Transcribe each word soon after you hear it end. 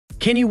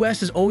Kanye West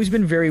has always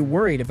been very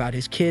worried about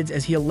his kids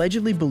as he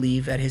allegedly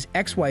believed that his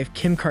ex-wife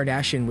Kim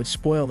Kardashian would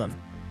spoil them.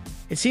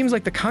 It seems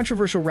like the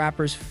controversial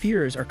rapper's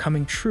fears are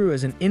coming true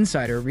as an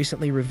insider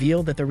recently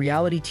revealed that the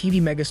reality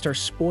TV megastar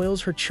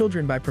spoils her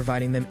children by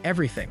providing them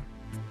everything.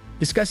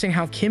 Discussing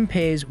how Kim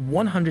pays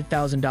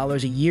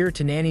 $100,000 a year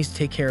to nannies to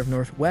take care of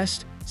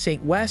Northwest,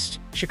 St. West,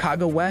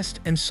 Chicago West,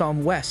 and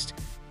Psalm West,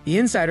 the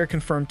insider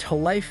confirmed to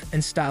Life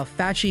and Style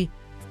Thatchy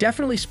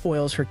definitely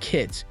spoils her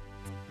kids.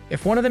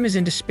 If one of them is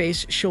into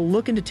space, she'll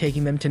look into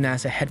taking them to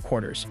NASA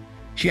headquarters.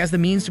 She has the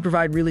means to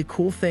provide really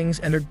cool things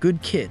and they're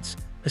good kids.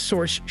 The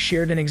source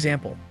shared an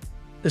example.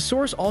 The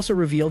source also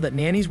revealed that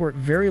nannies work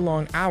very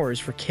long hours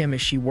for Kim as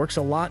she works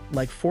a lot,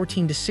 like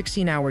 14 to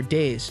 16-hour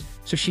days,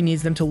 so she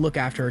needs them to look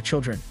after her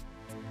children.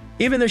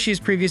 Even though she has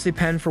previously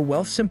penned for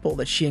Wealth Simple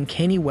that she and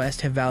Kanye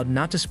West have vowed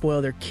not to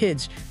spoil their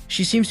kids,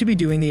 she seems to be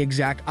doing the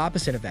exact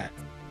opposite of that.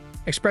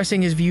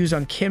 Expressing his views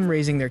on Kim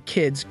raising their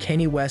kids,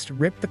 Kanye West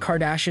ripped the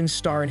Kardashian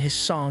star in his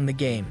song The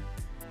Game.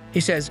 He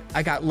says,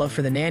 "I got love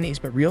for the nannies,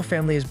 but real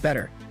family is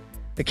better.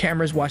 The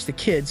cameras watch the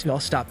kids, y'all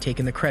stop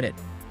taking the credit.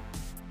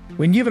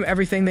 When you give them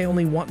everything, they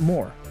only want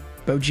more.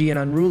 Bougie and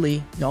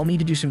unruly, y'all need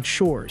to do some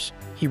chores,"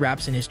 he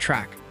raps in his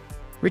track.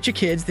 "Richer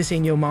kids, this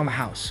ain't yo mama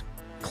house.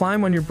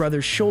 Climb on your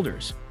brother's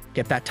shoulders.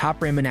 Get that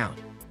top ramen out,"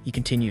 he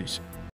continues.